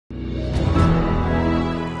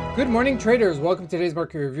Good morning, traders. Welcome to today's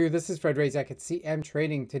market review. This is Fred Razak at CM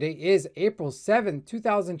Trading. Today is April 7th,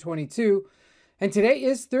 2022, and today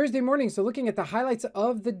is Thursday morning. So looking at the highlights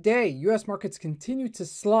of the day, U.S. markets continue to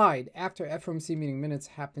slide after FOMC meeting minutes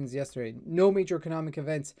happens yesterday. No major economic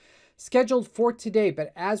events scheduled for today,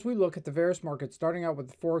 but as we look at the various markets, starting out with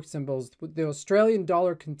the Forex symbols, the Australian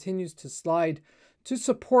dollar continues to slide to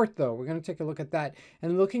support, though. We're going to take a look at that.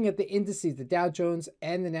 And looking at the indices, the Dow Jones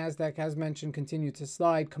and the NASDAQ, as mentioned, continue to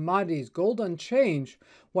slide. Commodities, gold unchanged,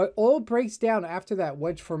 while oil breaks down after that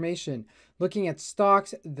wedge formation. Looking at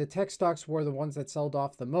stocks, the tech stocks were the ones that sold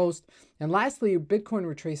off the most. And lastly, Bitcoin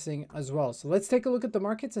retracing as well. So let's take a look at the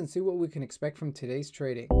markets and see what we can expect from today's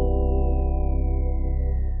trading.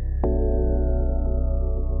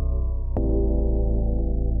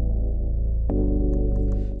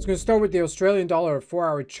 So I'm going to start with the Australian dollar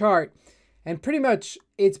 4-hour chart, and pretty much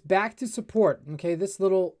it's back to support. Okay, this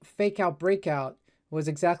little fake out breakout was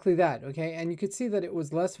exactly that. Okay, and you could see that it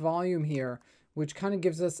was less volume here, which kind of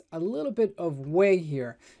gives us a little bit of way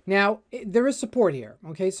here. Now there is support here.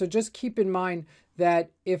 Okay, so just keep in mind that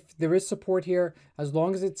if there is support here, as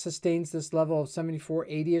long as it sustains this level of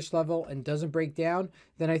 74.80-ish level and doesn't break down,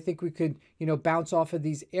 then I think we could, bounce off of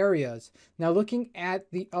these areas. Now looking at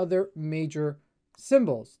the other major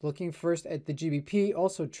symbols, looking first at the GBP,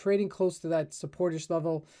 also trading close to that supportish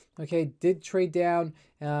level. Okay, did trade down,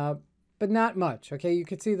 but not much. Okay, you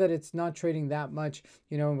can see that it's not trading that much.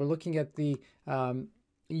 And we're looking at the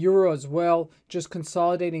euro as well, just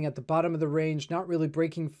consolidating at the bottom of the range, not really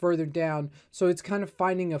breaking further down. So it's kind of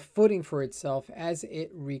finding a footing for itself as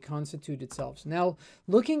it reconstitutes itself. So now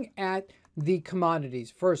looking at the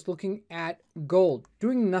commodities, first looking at gold,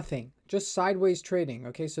 doing nothing, just sideways trading.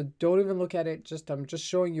 Okay, so don't even look at it. I'm just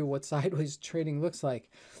showing you what sideways trading looks like.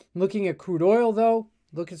 Looking at crude oil though,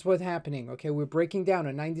 look at what's happening. Okay, we're breaking down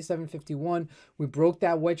at 97.51. We broke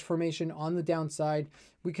that wedge formation on the downside.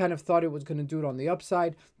 We kind of thought it was going to do it on the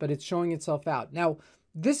upside, but it's showing itself out. Now,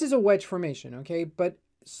 this is a wedge formation, okay, but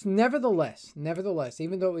nevertheless,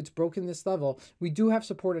 even though it's broken this level, we do have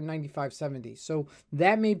support at 95.70. So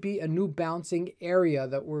that may be a new bouncing area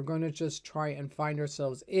that we're going to just try and find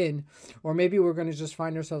ourselves in, or maybe we're going to just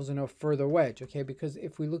find ourselves in a further wedge, okay? Because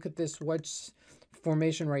if we look at this wedge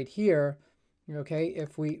formation right here, okay,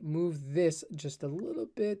 if we move this just a little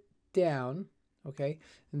bit down, okay,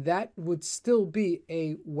 that would still be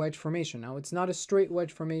a wedge formation. Now, it's not a straight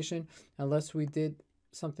wedge formation unless we did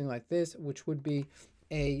something like this, which would be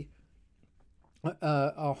a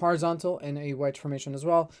horizontal and a wedge formation as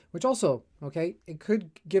well, which also, okay, it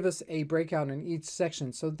could give us a breakout in each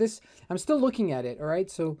section. So this, I'm still looking at it, all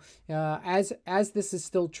right? So as this is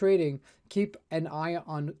still trading, keep an eye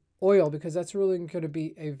on oil, because that's really going to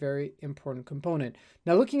be a very important component.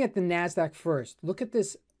 Now looking at the NASDAQ first, look at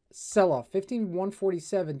this sell-off,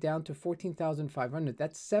 15,147 down to 14,500.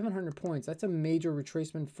 That's 700 points. That's a major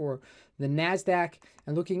retracement for the NASDAQ.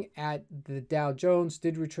 And looking at the Dow Jones,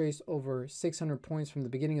 did retrace over 600 points from the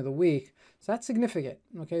beginning of the week. So that's significant.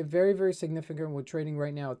 Okay, very, very significant. We're trading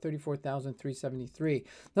right now at 34,373.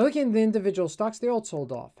 Now looking at the individual stocks, they all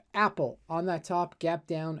sold off. Apple on that top, gap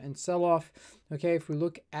down and sell off. Okay, if we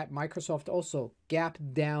look at Microsoft, also gap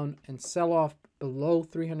down and sell off below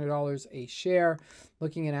 $300 a share.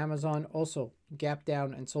 Looking at Amazon, also gap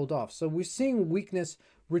down and sold off. So we're seeing weakness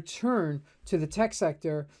return to the tech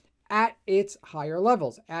sector at its higher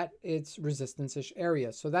levels, at its resistance-ish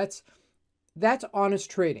area. So that's honest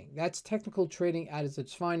trading. That's technical trading at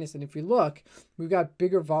its finest. And if you look, we've got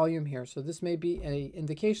bigger volume here. So this may be an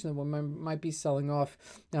indication that we might be selling off,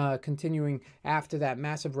 continuing after that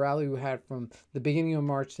massive rally we had from the beginning of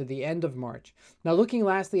March to the end of March. Now looking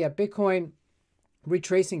lastly at Bitcoin,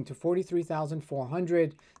 retracing to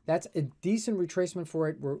 43,400. That's a decent retracement for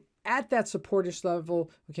it. We're at that supportish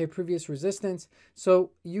level, okay, previous resistance.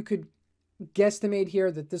 So you could guesstimate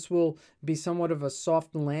here that this will be somewhat of a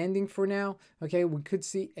soft landing for now. Okay, we could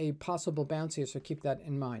see a possible bounce here, so keep that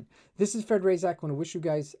in mind. This is Fred Razak. I want to wish you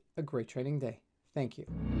guys a great trading day. Thank you.